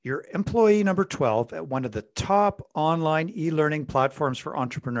You're employee number 12 at one of the top online e-learning platforms for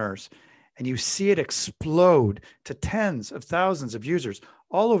entrepreneurs, and you see it explode to tens of thousands of users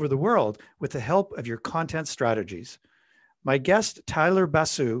all over the world with the help of your content strategies. My guest, Tyler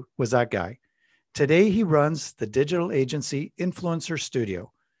Basu, was that guy. Today, he runs the digital agency Influencer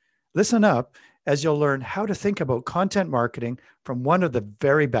Studio. Listen up as you'll learn how to think about content marketing from one of the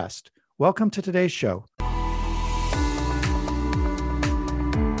very best. Welcome to today's show.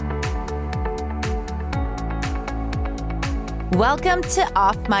 Welcome to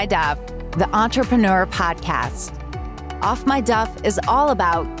Off My Duff, the Entrepreneur Podcast. Off My Duff is all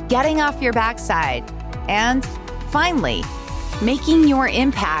about getting off your backside and, finally, making your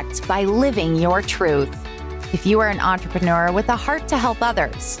impact by living your truth. If you are an entrepreneur with a heart to help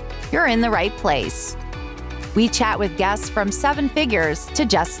others, you're in the right place. We chat with guests from seven figures to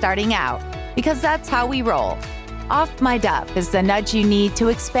just starting out, because that's how we roll. Off My Duff is the nudge you need to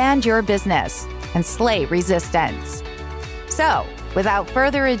expand your business and slay resistance. So, without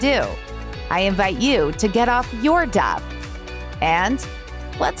further ado, I invite you to get off your duff. And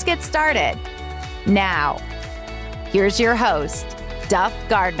let's get started. Now, here's your host, Duff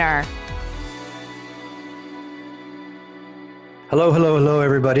Gardner. Hello,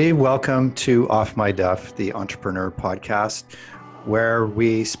 everybody. Welcome to Off My Duff, the Entrepreneur Podcast, where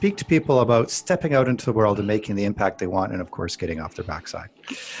we speak to people about stepping out into the world and making the impact they want, and of course, getting off their backside.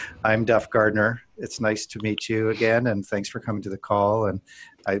 I'm Duff Gardner. It's nice to meet you again, and thanks for coming to the call. And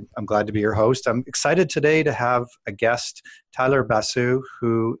I'm glad to be your host. I'm excited today to have a guest, Tyler Basu,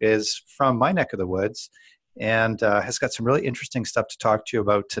 who is from my neck of the woods and has got some really interesting stuff to talk to you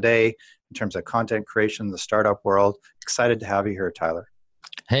about today in terms of content creation, the startup world. Excited to have you here, Tyler.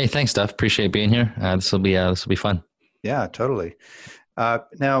 Hey, thanks, Duff. Appreciate being here. This will be fun. Yeah, totally.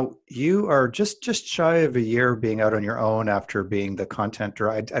 Now, you are just shy of a year being out on your own after being the content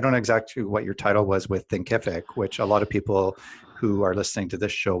director. I don't know exactly what your title was with Thinkific, which a lot of people who are listening to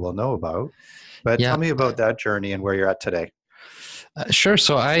this show will know about. But Tell me about that journey and where you're at today. Sure.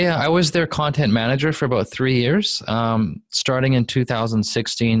 So I was their content manager for about 3 years, starting in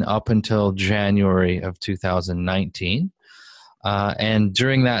 2016 up until January of 2019. And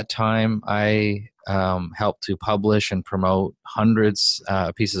during that time, I helped to publish and promote hundreds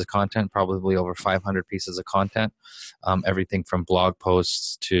of pieces of content, probably over 500 pieces of content, everything from blog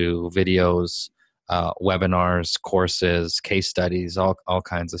posts to videos, webinars, courses, case studies, all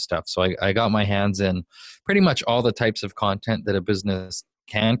kinds of stuff. So I got my hands in pretty much all the types of content that a business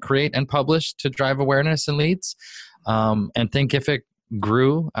can create and publish to drive awareness and leads. And Thinkific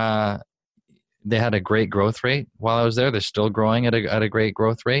grew. They had a great growth rate while I was there. They're still growing at a great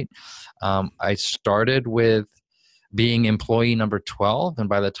growth rate. I started with being employee number 12, and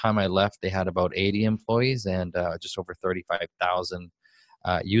by the time I left, they had about 80 employees and just over 35,000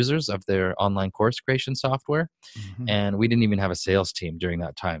 users of their online course creation software. Mm-hmm. And we didn't even have a sales team during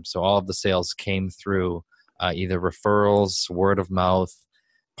that time. So all of the sales came through either referrals, word of mouth,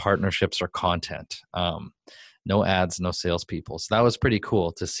 partnerships, or content. No ads, no salespeople. So that was pretty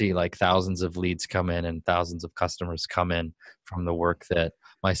cool to see like thousands of leads come in and thousands of customers come in from the work that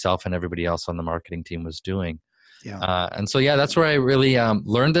myself and everybody else on the marketing team was doing. Yeah. That's where I really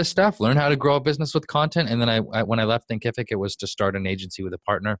learned this stuff, learned how to grow a business with content. And then when I left Thinkific, it was to start an agency with a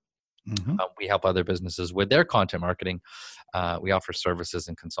partner. Mm-hmm. We help other businesses with their content marketing. We offer services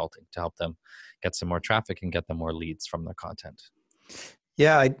and consulting to help them get some more traffic and get them more leads from their content.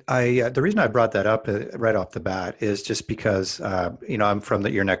 Yeah, the reason I brought that up right off the bat is just because, I'm from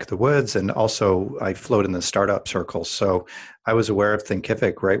your neck of the woods, and also I float in the startup circles. So I was aware of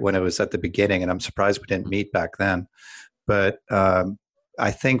Thinkific right when it was at the beginning, and I'm surprised we didn't meet back then. But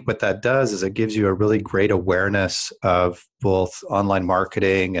I think what that does is it gives you a really great awareness of both online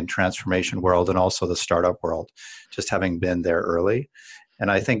marketing and transformation world and also the startup world, just having been there early.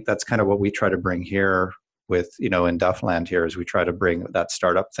 And I think that's kind of what we try to bring here with, in Duffland here, is we try to bring that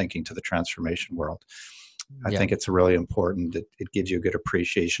startup thinking to the transformation world. I think it's really important. It gives you a good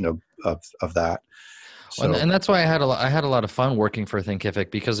appreciation of that. So, and that's why I had a lot of fun working for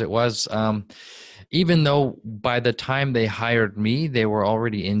Thinkific, because it was, even though by the time they hired me, they were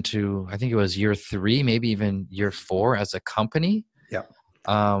already into, I think it was year 3, maybe even year 4 as a company. Yeah.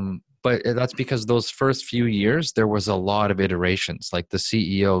 But that's because those first few years, there was a lot of iterations. Like the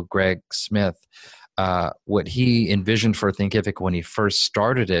CEO, Greg Smith, what he envisioned for Thinkific when he first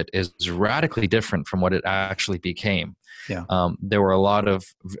started it is radically different from what it actually became. Yeah. There were a lot of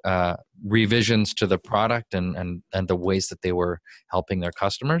revisions to the product and the ways that they were helping their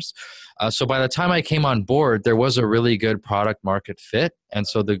customers. So by the time I came on board, there was a really good product market fit. And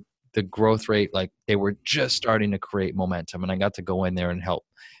so the the growth rate, like they were just starting to create momentum, and I got to go in there and help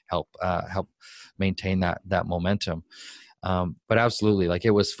maintain that momentum. But absolutely, like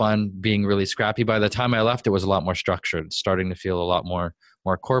it was fun being really scrappy. By the time I left, it was a lot more structured, starting to feel a lot more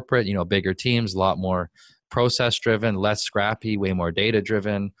corporate, bigger teams, a lot more process driven, less scrappy, way more data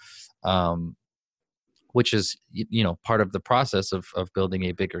driven, which is, part of the process of building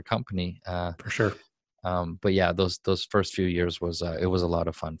a bigger company. For sure. But yeah, those first few years it was a lot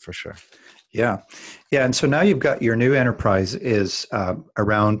of fun for sure. Yeah. Yeah. And so now you've got your new enterprise is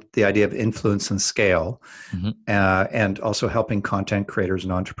around the idea of influence and scale, and also helping content creators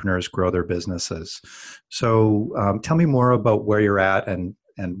and entrepreneurs grow their businesses. So tell me more about where you're at and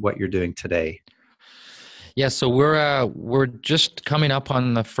what you're doing today. Yeah, so we're just coming up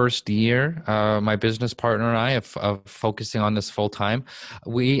on the first year. My business partner and I of focusing on this full time.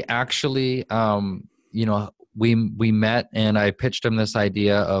 We actually, we met and I pitched him this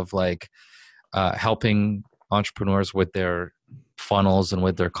idea of like helping entrepreneurs with their funnels and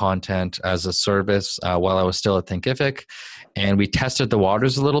with their content as a service while I was still at Thinkific, and we tested the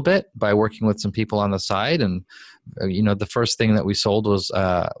waters a little bit by working with some people on the side. And the first thing that we sold was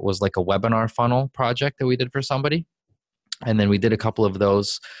like a webinar funnel project that we did for somebody, and then we did a couple of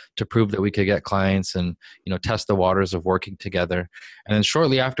those to prove that we could get clients and test the waters of working together. And then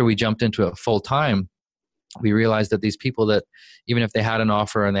shortly after we jumped into it full time, we realized that these people, that even if they had an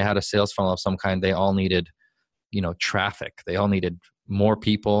offer and they had a sales funnel of some kind, they all needed traffic. They all needed more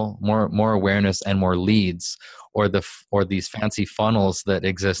people, more awareness, and more leads, or these fancy funnels that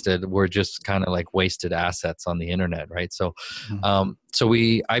existed were just kind of like wasted assets on the internet, right? So,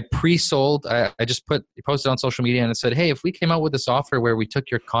 I pre-sold. I just posted on social media and it said, hey, if we came out with this offer where we took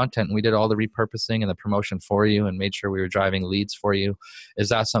your content and we did all the repurposing and the promotion for you and made sure we were driving leads for you, is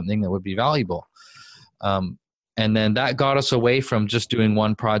that something that would be valuable? And then that got us away from just doing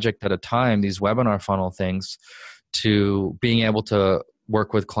one project at a time, these webinar funnel things, to being able to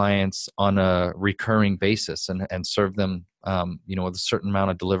work with clients on a recurring basis and serve them, with a certain amount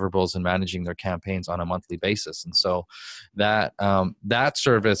of deliverables and managing their campaigns on a monthly basis. And so that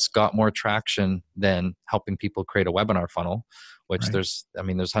service got more traction than helping people create a webinar funnel, which Right.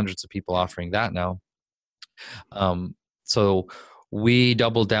 there's hundreds of people offering that now. So we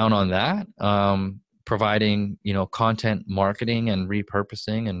doubled down on that, providing, content marketing and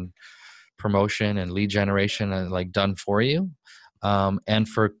repurposing and promotion and lead generation and like done for you. And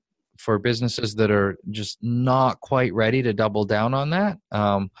for businesses that are just not quite ready to double down on that,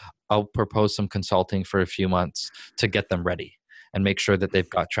 I'll propose some consulting for a few months to get them ready and make sure that they've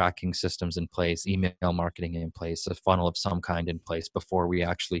got tracking systems in place, email marketing in place, a funnel of some kind in place before we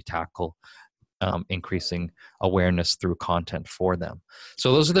actually tackle increasing awareness through content for them.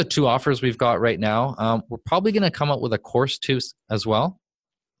 So those are the two offers we've got right now. We're probably going to come up with a course too as well.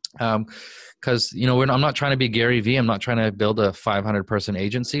 Because I'm not trying to be Gary Vee. I'm not trying to build a 500 person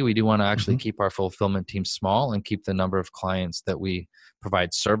agency. We do want to actually keep our fulfillment team small and keep the number of clients that we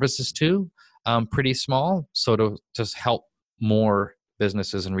provide services to pretty small. So to just help more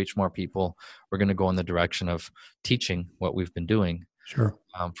businesses and reach more people, we're going to go in the direction of teaching what we've been doing. Sure.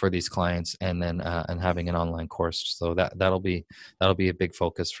 For these clients, and then and having an online course. So that'll be a big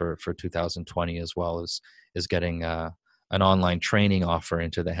focus for 2020 as well, is getting an online training offer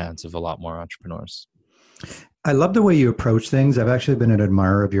into the hands of a lot more entrepreneurs. I love the way you approach things. I've actually been an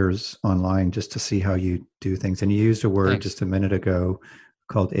admirer of yours online just to see how you do things. And you used a word Thanks. just a minute ago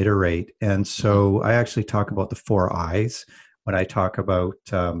called iterate. And so I actually talk about the 4 I's when I talk about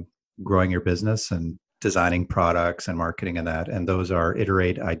growing your business and designing products and marketing and that. And those are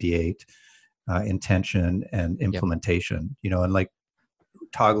iterate, ideate, intention, and implementation, and like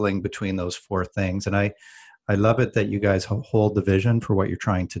toggling between those 4 things. And I love it that you guys hold the vision for what you're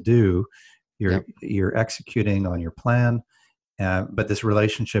trying to do. You're executing on your plan, but this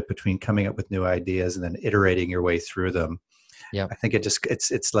relationship between coming up with new ideas and then iterating your way through them. Yeah, I think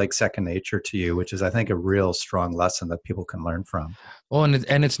it's like second nature to you, which is, I think, a real strong lesson that people can learn from. Oh, and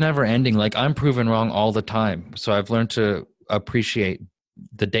it's never ending. Like, I'm proven wrong all the time. So I've learned to appreciate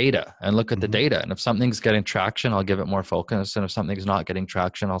the data and look at the data. And if something's getting traction, I'll give it more focus. And if something's not getting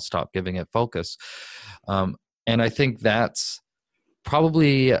traction, I'll stop giving it focus. And I think that's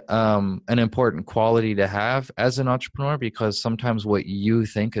probably an important quality to have as an entrepreneur, because sometimes what you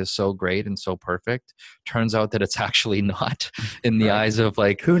think is so great and so perfect turns out that it's actually not in the eyes of,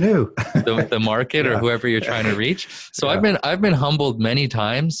 like, who knew the market or whoever you're trying to reach. So I've been humbled many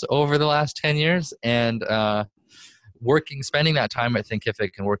times over the last 10 years, and spending that time at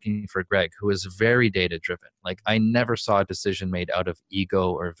Thinkific and working for Greg, who is very data driven. Like, I never saw a decision made out of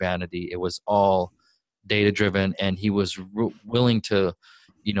ego or vanity. It was all data driven, and he was willing to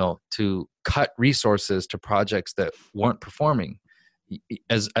to cut resources to projects that weren't performing,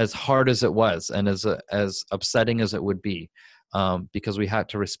 as hard as it was, and as upsetting as it would be, because we had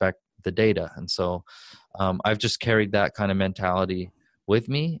to respect the data. And so I've just carried that kind of mentality with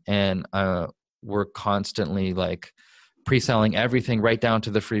me, and we're constantly like pre-selling everything right down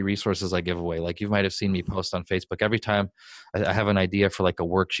to the free resources I give away. Like you might have seen me post on Facebook every time I have an idea for like a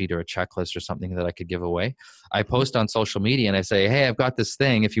worksheet or a checklist or something that I could give away. I post on social media and I say, hey, I've got this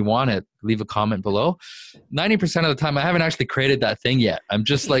thing. If you want it, leave a comment below. 90% of the time, I haven't actually created that thing yet. I'm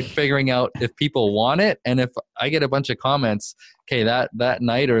just like figuring out if people want it. And if I get a bunch of comments, okay, that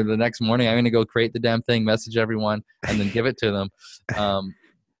night or the next morning, I'm going to go create the damn thing, message everyone, and then give it to them.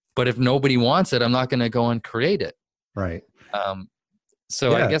 But if nobody wants it, I'm not going to go and create it. Right.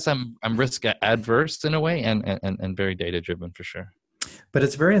 So yeah. I guess I'm risk adverse in a way, and very data driven for sure. But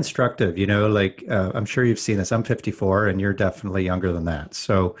it's very instructive, like I'm sure you've seen this. I'm 54 and you're definitely younger than that.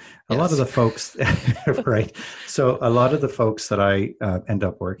 So a lot of the folks, right. So a lot of the folks that I end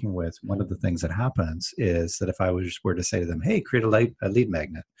up working with, one of the things that happens is that if I were to say to them, hey, create a lead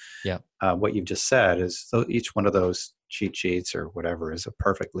magnet. Yeah. What you've just said is each one of those cheat sheets or whatever is a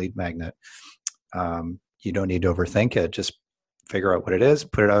perfect lead magnet. You don't need to overthink it. Just figure out what it is,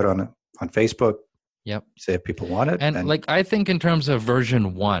 put it out on Facebook. Yep. Say if people want it. And like, I think in terms of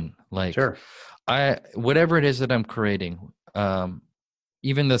version 1, like sure. Whatever it is that I'm creating,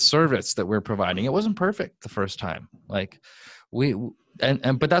 even the service that we're providing, it wasn't perfect the first time. Like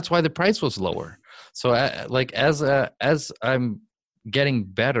but that's why the price was lower. So as I'm getting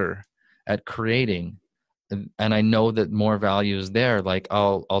better at creating, and I know that more value is there, like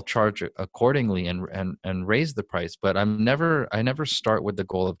I'll charge accordingly and raise the price. But I never start with the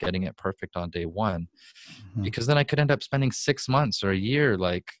goal of getting it perfect on day one, because then I could end up spending 6 months or a year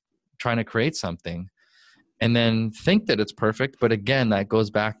like trying to create something and then think that it's perfect. But again, that goes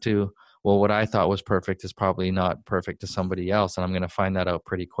back to, well, what I thought was perfect is probably not perfect to somebody else. And I'm going to find that out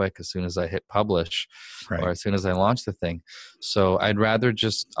pretty quick as soon as I hit publish, right, or as soon as I launch the thing. So I'd rather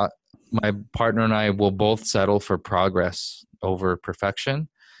just, my partner and I will both settle for progress over perfection,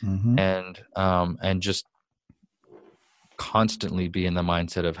 and just constantly be in the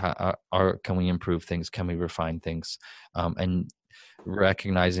mindset of how can we improve things? Can we refine things? And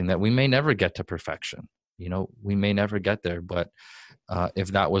recognizing that we may never get to perfection. We may never get there, but if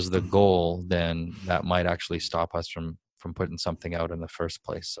that was the goal, then that might actually stop us from putting something out in the first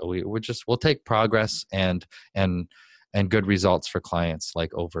place. So we'll take progress and good results for clients,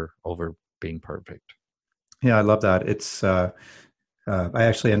 like over being perfect. Yeah, I love that. It's I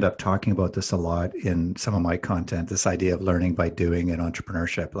actually end up talking about this a lot in some of my content, this idea of learning by doing and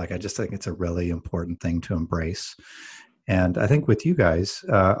entrepreneurship. Like, I just think it's a really important thing to embrace. And I think with you guys,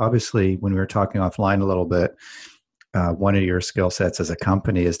 obviously, when we were talking offline a little bit, one of your skill sets as a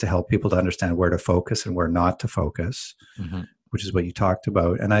company is to help people to understand where to focus and where not to focus, which is what you talked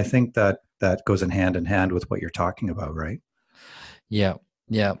about. And I think that goes in hand with what you're talking about, right? Yeah.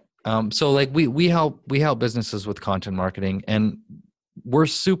 Yeah. So like we help businesses with content marketing, and we're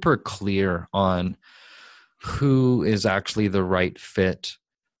super clear on who is actually the right fit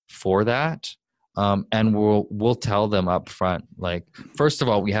for that. And we'll tell them up front, like, first of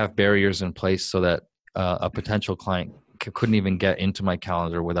all, we have barriers in place so that a potential client couldn't even get into my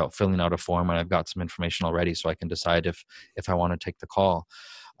calendar without filling out a form, and I've got some information already so I can decide if I want to take the call.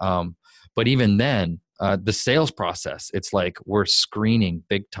 But even then, the sales process, it's like we're screening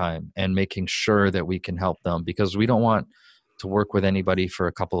big time and making sure that we can help them, because we don't want to work with anybody for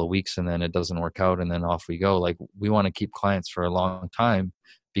a couple of weeks and then it doesn't work out and then off we go. Like, we want to keep clients for a long time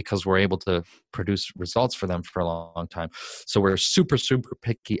because we're able to produce results for them for a long time. So we're super, super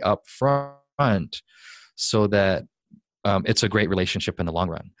picky up front so that it's a great relationship in the long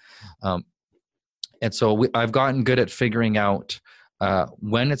run. And so I've gotten good at figuring out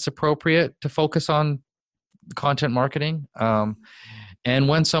when it's appropriate to focus on content marketing, and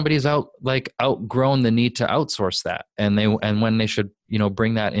when somebody's outgrown the need to outsource that, and when they should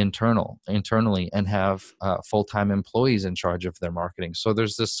bring that internally and have full-time employees in charge of their marketing. So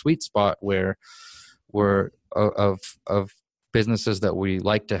there's this sweet spot where we're of businesses that we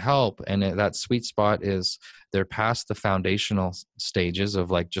like to help, and that sweet spot is they're past the foundational stages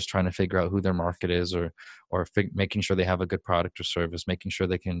of like just trying to figure out who their market is, or making sure they have a good product or service, making sure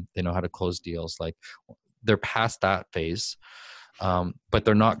they know how to close deals. Like, they're past that phase, but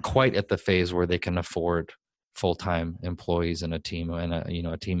they're not quite at the phase where they can afford full-time employees and a team, and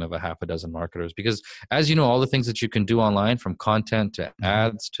a team of a half a dozen marketers. Because, as you know, all the things that you can do online, from content to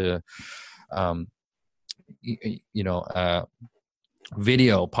ads to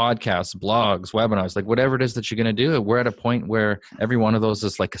video, podcasts, blogs, webinars, like whatever it is that you're going to do. We're at a point where every one of those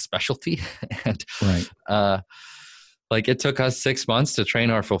is like a specialty. And like it took us 6 months to train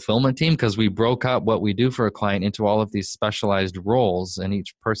our fulfillment team because we broke up what we do for a client into all of these specialized roles, and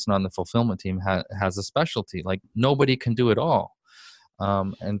each person on the fulfillment team has a specialty. Like nobody can do it all.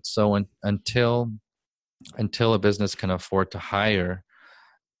 And so until a business can afford to hire,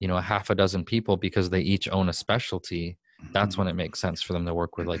 a half a dozen people because they each own a specialty, that's when it makes sense for them to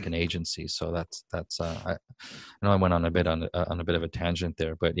work with like an agency. So that's I know I went on a bit of a tangent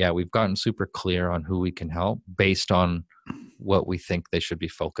there, but yeah, we've gotten super clear on who we can help based on what we think they should be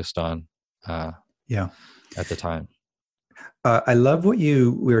focused on. At the time. I love what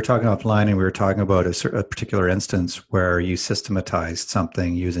we were talking offline, and we were talking about a particular instance where you systematized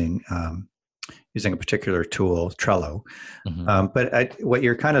something using a particular tool, Trello. But what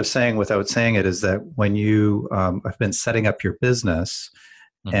you're kind of saying without saying it is that when you have been setting up your business,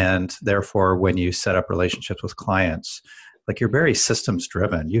 and therefore when you set up relationships with clients, like you're very systems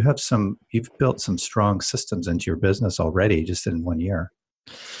driven. You've built some strong systems into your business already just in 1 year.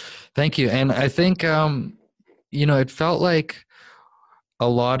 Thank you. And I think, it felt like a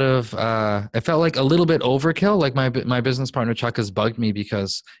little bit overkill. Like my business partner, Chuck, has bugged me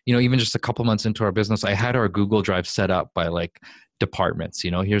because, even just a couple months into our business, I had our Google Drive set up by like departments.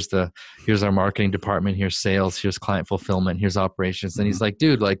 Here's our marketing department, here's sales, here's client fulfillment, here's operations. And he's like,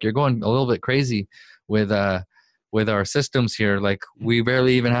 dude, like you're going a little bit crazy with our systems here. Like we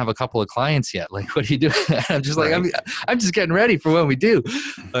barely even have a couple of clients yet. Like, what are you doing? I'm just like, I'm just getting ready for what we do.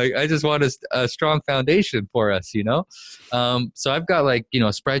 Like, I just want a strong foundation for us, So I've got like,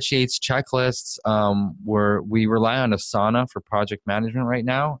 spreadsheets, checklists, where we rely on Asana for project management right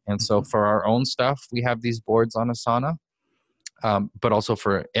now. And so for our own stuff, we have these boards on Asana. But also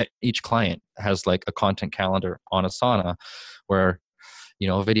for each client has like a content calendar on Asana where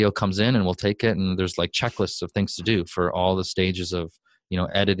a video comes in and we'll take it, and there's like checklists of things to do for all the stages of,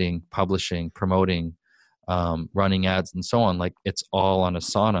 editing, publishing, promoting, running ads, and so on. Like it's all on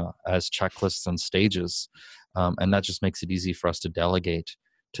Asana as checklists and stages. And that just makes it easy for us to delegate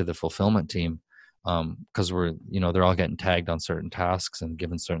to the fulfillment team. Cause they're all getting tagged on certain tasks and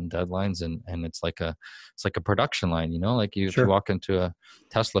given certain deadlines, and it's like a production line, like if you walk into a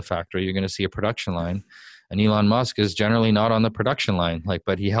Tesla factory, you're going to see a production line, and Elon Musk is generally not on the production line,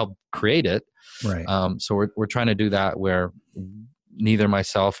 but he helped create it. Right. So we're trying to do that where neither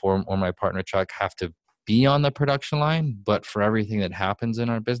myself or my partner Chuck have to be on the production line, but for everything that happens in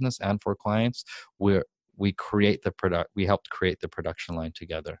our business and for clients, we helped create the production line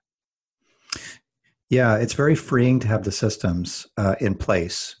together. Yeah, it's very freeing to have the systems in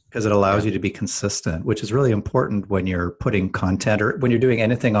place because it allows you to be consistent, which is really important when you're putting content or when you're doing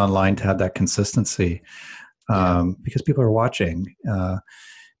anything online, to have that consistency because people are watching.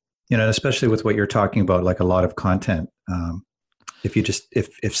 Especially with what you're talking about, like a lot of content.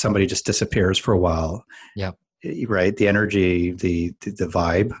 If somebody just disappears for a while, right, the energy, the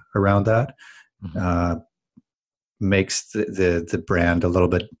vibe around that makes the brand a little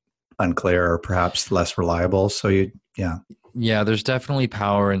bit unclear or perhaps less reliable. So there's definitely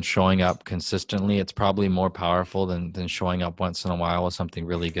power in showing up consistently. It's probably more powerful than showing up once in a while with something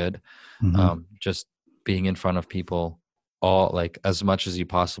really good. Just being in front of people all like as much as you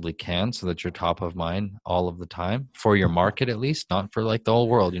possibly can so that you're top of mind all of the time for your market, at least, not for like the whole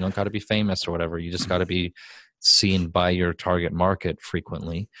world. You don't got to be famous or whatever. You just got to be seen by your target market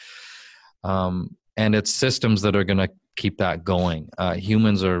frequently. And it's systems that are going to keep that going.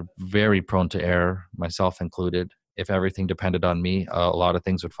 Humans are very prone to error, myself included. If everything depended on me, a lot of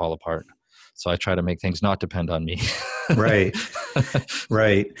things would fall apart. So I try to make things not depend on me. Right.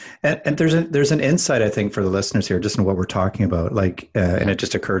 And there's an insight, I think, for the listeners here, just in what we're talking about, and it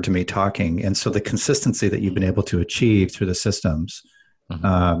just occurred to me talking. And so the consistency that you've been able to achieve through the systems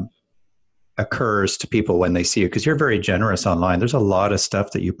occurs to people when they see you, because you're very generous online. There's a lot of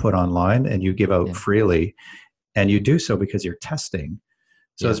stuff that you put online and you give out freely, and you do so because you're testing.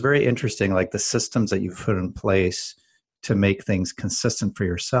 So it's very interesting, like the systems that you've put in place to make things consistent for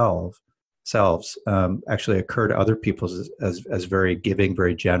yourselves actually occur to other people as very giving,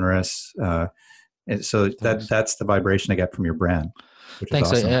 very generous. And so that's the vibration I get from your brand.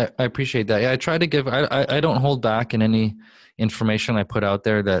 Thanks. Awesome. I appreciate that. Yeah, I try to give, I don't hold back in any information I put out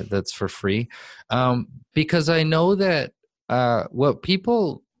there that's for free. Because I know that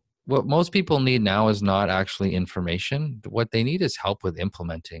what most people need now is not actually information. What they need is help with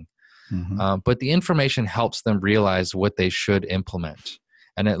implementing. But the information helps them realize what they should implement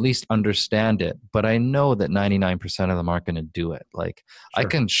and at least understand it. But I know that 99% of them aren't going to do it. Like I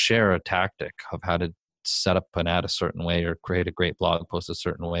can share a tactic of how to set up an ad a certain way or create a great blog post a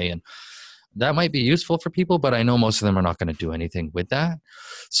certain way. And that might be useful for people, but I know most of them are not going to do anything with that.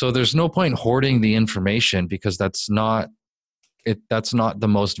 So there's no point hoarding the information, because that's not the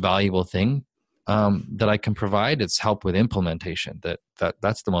most valuable thing that I can provide. It's help with implementation.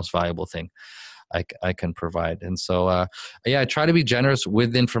 That's the most valuable thing I can provide. And so, I try to be generous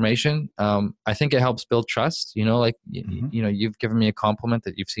with information. I think it helps build trust. You've given me a compliment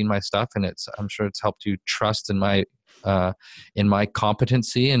that you've seen my stuff, and I'm sure it's helped you trust in my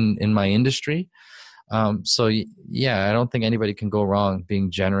competency and in my industry. I don't think anybody can go wrong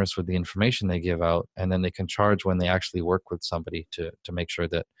being generous with the information they give out, and then they can charge when they actually work with somebody to make sure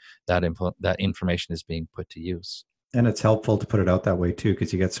that information is being put to use. And it's helpful to put it out that way too,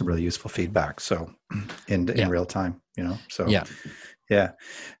 because you get some really useful feedback. So in real time, so yeah.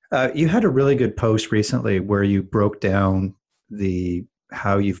 You had a really good post recently where you broke down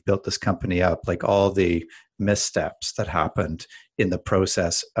how you've built this company up, like all the missteps that happened in the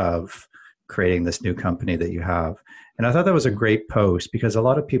process of creating this new company that you have. And I thought that was a great post, because a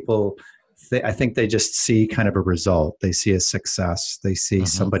lot of people, I think they just see kind of a result. They see a success. They see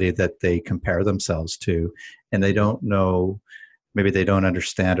somebody that they compare themselves to, and they don't know, maybe they don't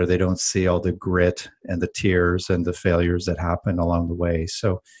understand, or they don't see all the grit and the tears and the failures that happen along the way.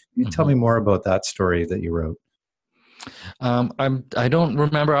 So can you tell me more about that story that you wrote? I don't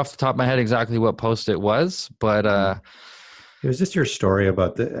remember off the top of my head exactly what post it was, but it was just your story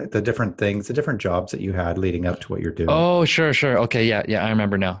about the different things, the different jobs that you had leading up to what you're doing. Oh, sure. Okay. Yeah. I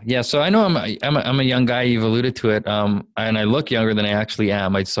remember now. Yeah. So I know I'm a young guy. You've alluded to it. And I look younger than I actually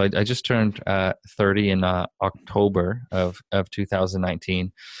am. I just turned 30 in October of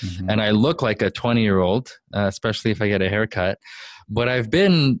 2019. And I look like a 20-year-old, especially if I get a haircut. But I've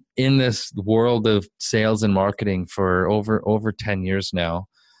been in this world of sales and marketing for over 10 years now.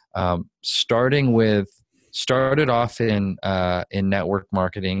 Started off in network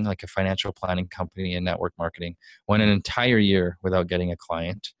marketing, like a financial planning company in network marketing. Went an entire year without getting a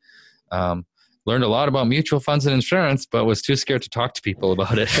client. Learned a lot about mutual funds and insurance, but was too scared to talk to people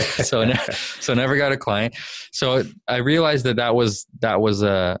about it. So never got a client. So I realized that was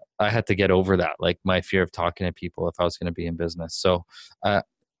I had to get over that, like my fear of talking to people if I was going to be in business. So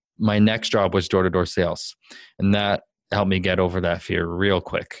my next job was door-to-door sales, and that helped me get over that fear real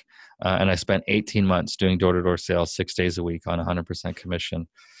quick. And I spent 18 months doing door-to-door sales 6 days a week on 100% commission,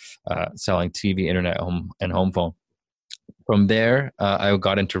 selling TV, internet, and home phone. From there, I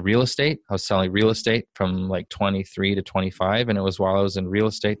got into real estate. I was selling real estate from like 23 to 25. And it was while I was in real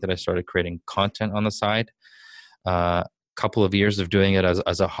estate that I started creating content on the side. Couple of years of doing it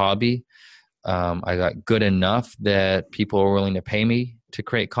as a hobby. I got good enough that people were willing to pay me to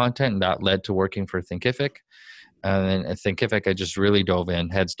create content, and that led to working for Thinkific. And then at Thinkific, I just really dove in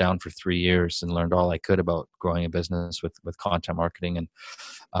heads down for 3 years and learned all I could about growing a business with content marketing.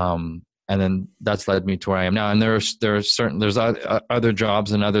 And then that's led me to where I am now. And there's other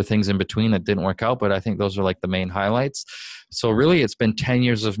jobs and other things in between that didn't work out, but I think those are like the main highlights. So really it's been 10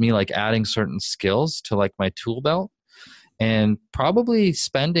 years of me like adding certain skills to like my tool belt, and probably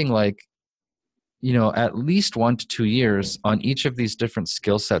spending like, at least 1 to 2 years on each of these different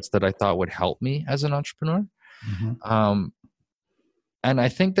skill sets that I thought would help me as an entrepreneur. And I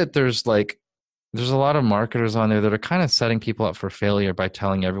think that there's a lot of marketers on there that are kind of setting people up for failure by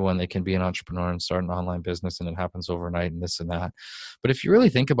telling everyone they can be an entrepreneur and start an online business and it happens overnight and this and that. But if you really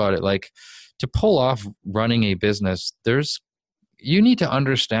think about it, like to pull off running a business, you need to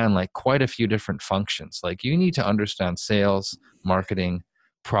understand like quite a few different functions. Like you need to understand sales, marketing,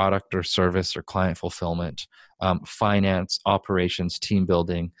 product or service or client fulfillment, finance, operations, team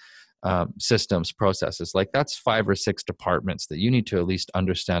building, systems, processes. Like that's 5 or 6 departments that you need to at least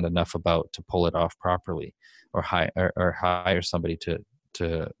understand enough about to pull it off properly, or hire somebody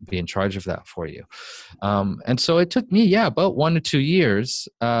to be in charge of that for you. And so it took me, about 1 to 2 years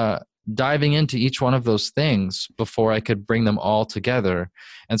diving into each one of those things before I could bring them all together.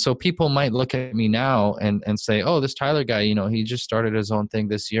 And so people might look at me now and say, oh, this Tyler guy, he just started his own thing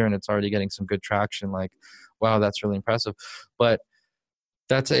this year and it's already getting some good traction. Like, wow, that's really impressive. But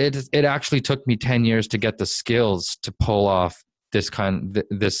that's it. It actually took me 10 years to get the skills to pull off this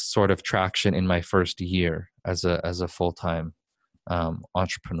sort of traction in my first year as a full-time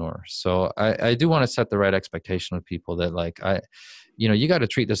entrepreneur. So I do want to set the right expectation with people that like you got to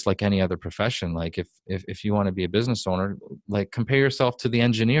treat this like any other profession. Like if you want to be a business owner, like compare yourself to the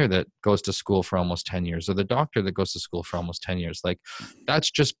engineer that goes to school for almost 10 years or the doctor that goes to school for almost 10 years. Like that's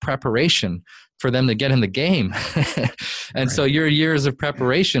just preparation for them to get in the game. And right. So your years of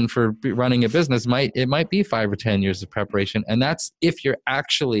preparation for running a business might be 5 or 10 years of preparation. And that's if you're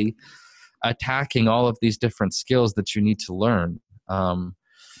actually attacking all of these different skills that you need to learn.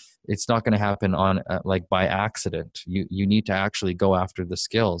 It's not going to happen on like by accident. You need to actually go after the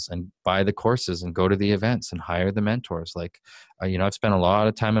skills and buy the courses and go to the events and hire the mentors. Like, I've spent a lot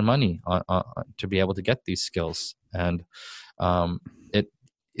of time and money on to be able to get these skills. And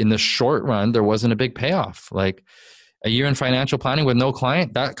in the short run, there wasn't a big payoff. Like a year in financial planning with no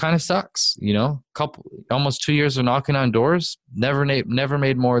client, that kind of sucks. Almost 2 years of knocking on doors, never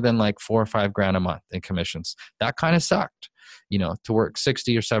made more than like $4 or $5 grand a month in commissions. That kind of sucked. To work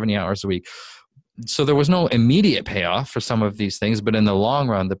 60 or 70 hours a week. So there was no immediate payoff for some of these things, but in the long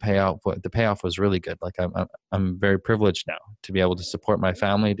run, the payoff was really good. Like I'm very privileged now to be able to support my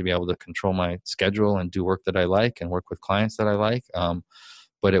family, to be able to control my schedule and do work that I like and work with clients that I like.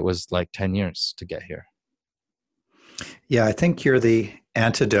 But it was like 10 years to get here. Yeah, I think you're the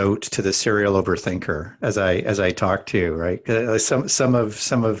antidote to the serial overthinker as I talk to you, right? Some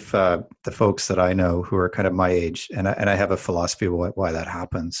of the folks that I know who are kind of my age, and I have a philosophy of why that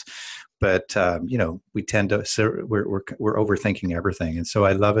happens, but we tend to we're overthinking everything, and so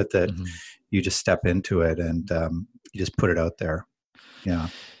I love it that you just step into it and you just put it out there. Yeah.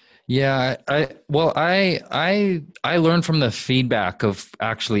 Yeah, I learned from the feedback of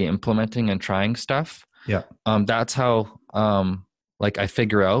actually implementing and trying stuff. Yeah. That's how I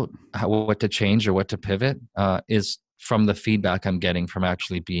figure out what to change or what to pivot is from the feedback I'm getting from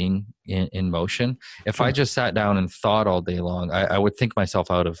actually being in motion. If I just sat down and thought all day long, I would think myself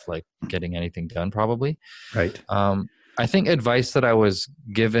out of like getting anything done probably. Right. I think advice that I was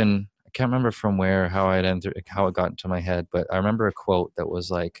given, I can't remember from where, how it got into my head, but I remember a quote that was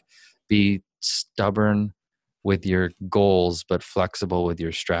like, be stubborn with your goals, but flexible with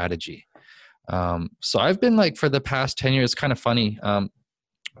your strategy. So I've been like, for the past 10 years, kind of funny. When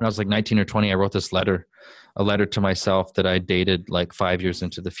I was like 19 or 20, I wrote this a letter to myself that I dated like 5 years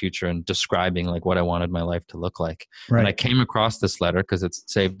into the future and describing like what I wanted my life to look like. Right. And I came across this letter because it's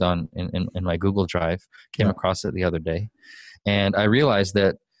saved in my Google Drive, came across it the other day. And I realized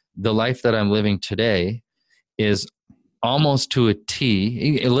that the life that I'm living today is almost to a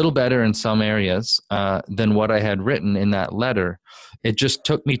T, a little better in some areas than what I had written in that letter. It just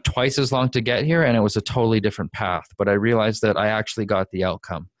took me twice as long to get here, and it was a totally different path. But I realized that I actually got the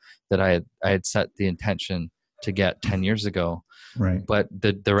outcome that I had set the intention to get 10 years ago. Right. But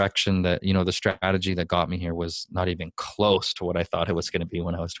the direction that, the strategy that got me here was not even close to what I thought it was going to be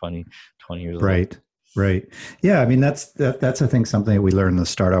when I was 20 years old. Right. Right. Yeah. I mean, that's I think something that we learn in the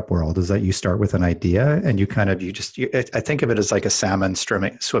startup world is that you start with an idea and I think of it as like a salmon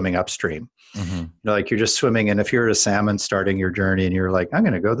swimming upstream. Mm-hmm. Like you're just swimming. And if you're a salmon starting your journey and you're like, I'm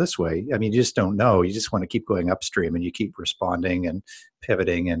going to go this way. I mean, you just don't know. You just want to keep going upstream and you keep responding and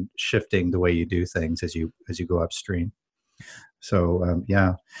pivoting and shifting the way you do things as you go upstream. So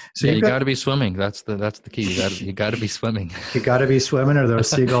yeah. So you got to be swimming. That's the key. You got to be swimming. You got to be swimming, or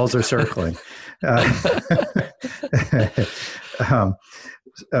those seagulls are circling.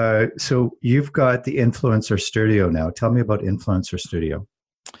 So you've got the Influencer Studio now. Tell me about Influencer Studio.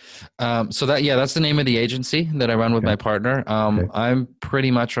 So that's the name of the agency that I run with my partner. I'm pretty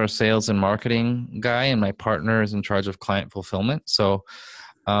much our sales and marketing guy, and my partner is in charge of client fulfillment. So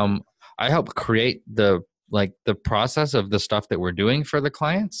I help create the process of the stuff that we're doing for the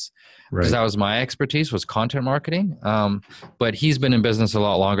clients, because that was my expertise, was content marketing. But he's been in business a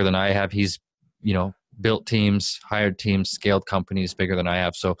lot longer than I have. He's, built teams, hired teams, scaled companies bigger than I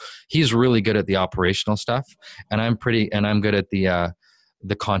have. So he's really good at the operational stuff, and I'm good at the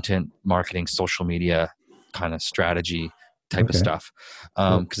content marketing, social media kind of strategy type of stuff.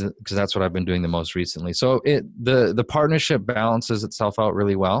 Because that's what I've been doing the most recently. So the partnership balances itself out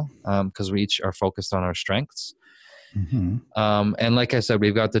really well, because we each are focused on our strengths. Mm-hmm. And like I said,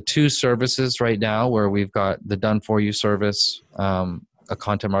 we've got the two services right now where we've got the done for you service, a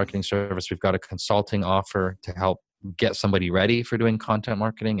content marketing service. We've got a consulting offer to help get somebody ready for doing content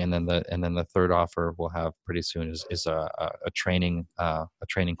marketing, and then the third offer we'll have pretty soon is a training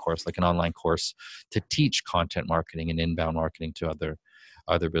course, like an online course to teach content marketing and inbound marketing to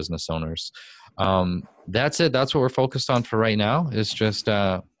other business owners. That's it. That's what we're focused on for right now, is just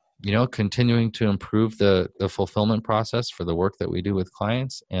continuing to improve the fulfillment process for the work that we do with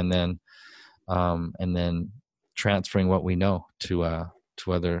clients, and then transferring what we know to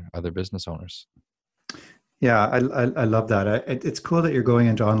other business owners. Yeah, I love that. It's cool that you're going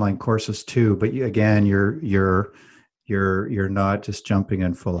into online courses too, but you're not just jumping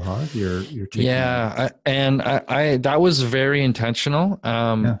in full hog. You're taking I that was very intentional.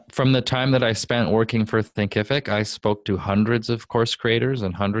 From the time that I spent working for Thinkific, I spoke to hundreds of course creators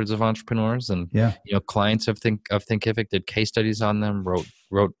and hundreds of entrepreneurs, and clients of Thinkific, did case studies on them, wrote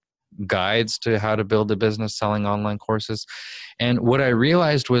guides to how to build a business selling online courses. And what I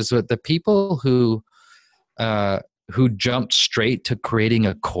realized was that the people who jumped straight to creating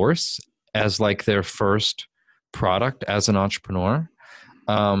a course as like their first product as an entrepreneur,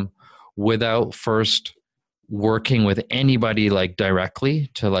 without first working with anybody like directly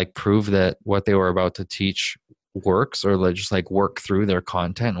to like prove that what they were about to teach works, or like just like work through their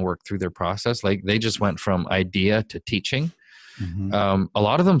content and work through their process. Like they just went from idea to teaching. A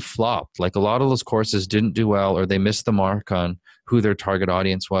lot of them flopped. Like a lot of those courses didn't do well, or they missed the mark on who their target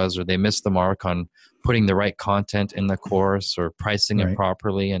audience was, or they missed the mark on putting the right content in the course or pricing it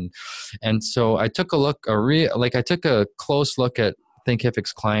properly. And so I took I took a close look at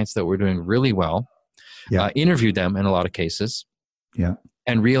Thinkific's clients that were doing really well, interviewed them in a lot of cases,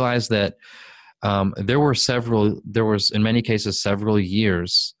 and realized that there was in many cases several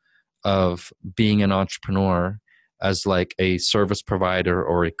years of being an entrepreneur as like a service provider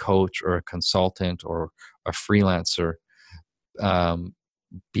or a coach or a consultant or a freelancer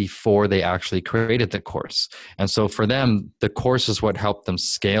before they actually created the course. And so for them, the course is what helped them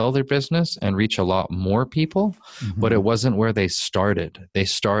scale their business and reach a lot more people, but it wasn't where they started. They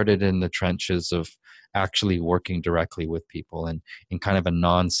started in the trenches of actually working directly with people and in kind of a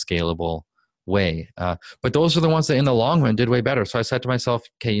non-scalable way. But those are the ones that in the long run did way better. So I said to myself,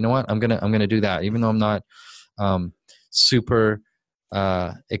 okay, you know what? I'm gonna do that. Even though I'm not super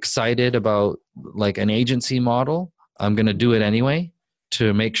excited about like an agency model, I'm going to do it anyway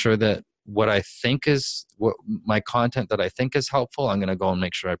to make sure that what my content that I think is helpful, I'm going to go and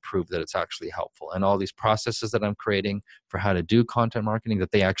make sure I prove that it's actually helpful. And all these processes that I'm creating for how to do content marketing,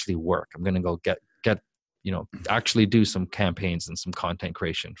 that they actually work. I'm going to go get actually do some campaigns and some content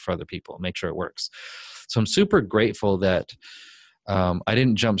creation for other people, make sure it works. So I'm super grateful that I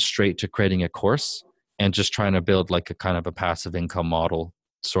didn't jump straight to creating a course and just trying to build like a kind of a passive income model,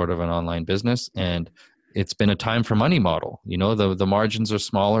 sort of an online business. And it's been a time for money model. The margins are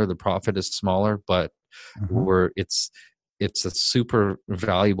smaller, the profit is smaller, but it's a super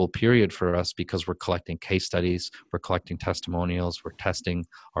valuable period for us because we're collecting case studies, we're collecting testimonials, we're testing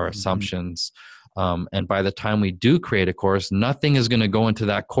our assumptions. And by the time we do create a course, nothing is going to go into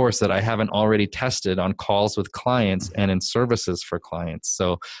that course that I haven't already tested on calls with clients and in services for clients.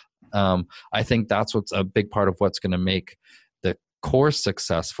 So I think that's what's a big part of what's going to make the course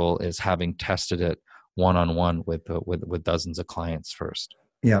successful, is having tested it one-on-one with dozens of clients first.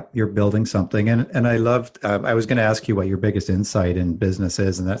 Yeah, you're building something. And I loved, I was going to ask you what your biggest insight in business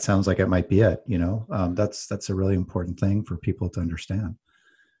is, and that sounds like it might be it. That's a really important thing for people to understand.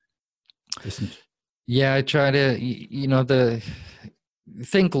 Yeah, I try to,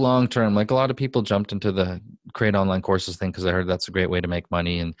 think long term. Like a lot of people jumped into the create online courses thing because I heard that's a great way to make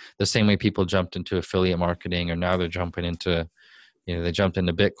money. And the same way people jumped into affiliate marketing, or now they're jumping into, they jumped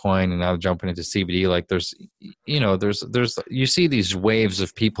into Bitcoin and now they're jumping into CBD. Like there's you see these waves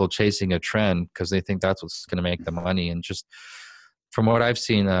of people chasing a trend because they think that's what's going to make them money. And just from what I've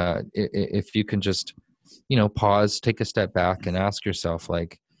seen, if you can just, pause, take a step back and ask yourself,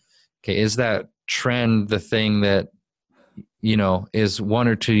 like, okay, is that trend the thing that, is 1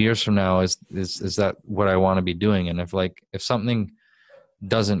 or 2 years from now, is that what I want to be doing? And if something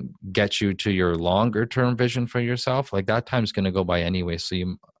doesn't get you to your longer term vision for yourself, like that time's going to go by anyway. So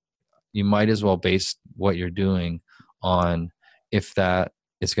you might as well base what you're doing on if that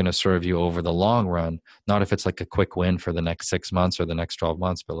is going to serve you over the long run, not if it's like a quick win for the next 6 months or the next 12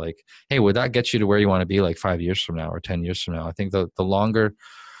 months, but like, hey, would that get you to where you want to be like 5 years from now or 10 years from now? I think the longer,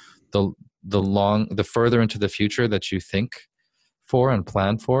 the further into the future that you think for and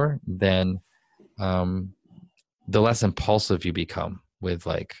plan for, then the less impulsive you become with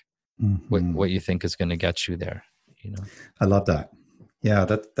like what you think is going to get you there. I love that. Yeah,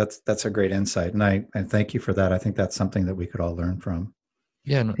 that's a great insight, and I thank you for that. I think that's something that we could all learn from.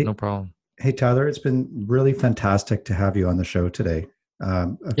 Yeah, no problem. Hey Tyler, it's been really fantastic to have you on the show today. A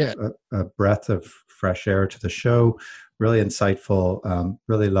breath of fresh air to the show. Really insightful.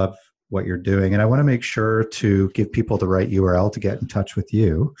 Really love what you're doing. And I want to make sure to give people the right URL to get in touch with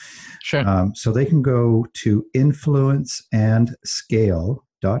you. Sure. So they can go to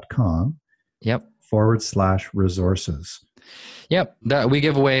influenceandscale.com. Yep. /resources. Yep. That we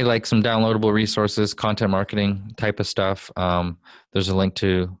give away like some downloadable resources, content marketing type of stuff. There's a link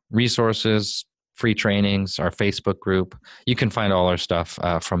to resources, free trainings, our Facebook group. You can find all our stuff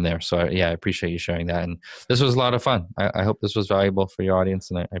from there. So I appreciate you sharing that. And this was a lot of fun. I hope this was valuable for your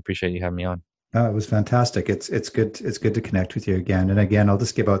audience, and I appreciate you having me on. It was fantastic. It's good to connect with you again. And again, I'll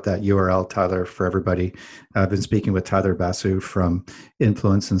just give out that URL, Tyler, for everybody. I've been speaking with Tyler Basu from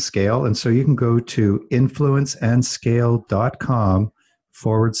Influence and Scale. And so you can go to influenceandscale.com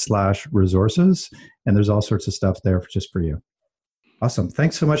off-my-duff.com/resources. And there's all sorts of stuff there just for you. Awesome.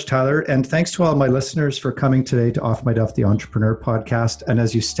 Thanks so much, Tyler. And thanks to all my listeners for coming today to Off My Duff, the Entrepreneur Podcast. And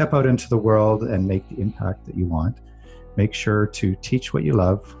as you step out into the world and make the impact that you want, make sure to teach what you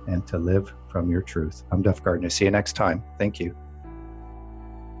love and to live from your truth. I'm Duff Gardner. See you next time. Thank you.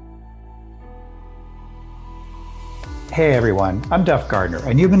 Hey everyone, I'm Duff Gardner,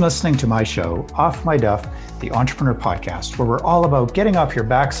 and you've been listening to my show, Off My Duff, the Entrepreneur Podcast, where we're all about getting off your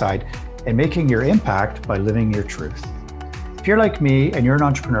backside and making your impact by living your truth. If you're like me and you're an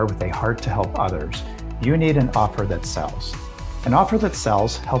entrepreneur with a heart to help others, you need an offer that sells. An offer that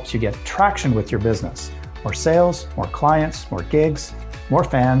sells helps you get traction with your business. More sales, more clients, more gigs, more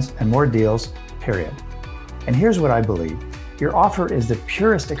fans, and more deals, period. And here's what I believe. Your offer is the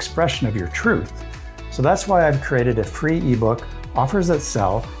purest expression of your truth. So that's why I've created a free ebook, Offers That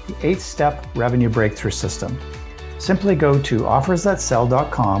Sell, the 8-step revenue breakthrough system. Simply go to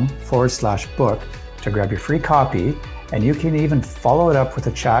offersthatsell.com/book to grab your free copy, and you can even follow it up with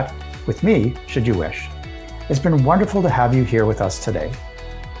a chat with me, should you wish. It's been wonderful to have you here with us today.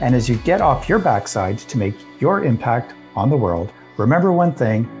 And as you get off your backside to make your impact on the world, remember one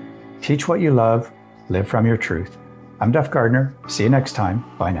thing: teach what you love, live from your truth. I'm Duff Gardner. See you next time.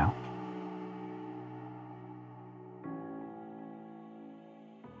 Bye now.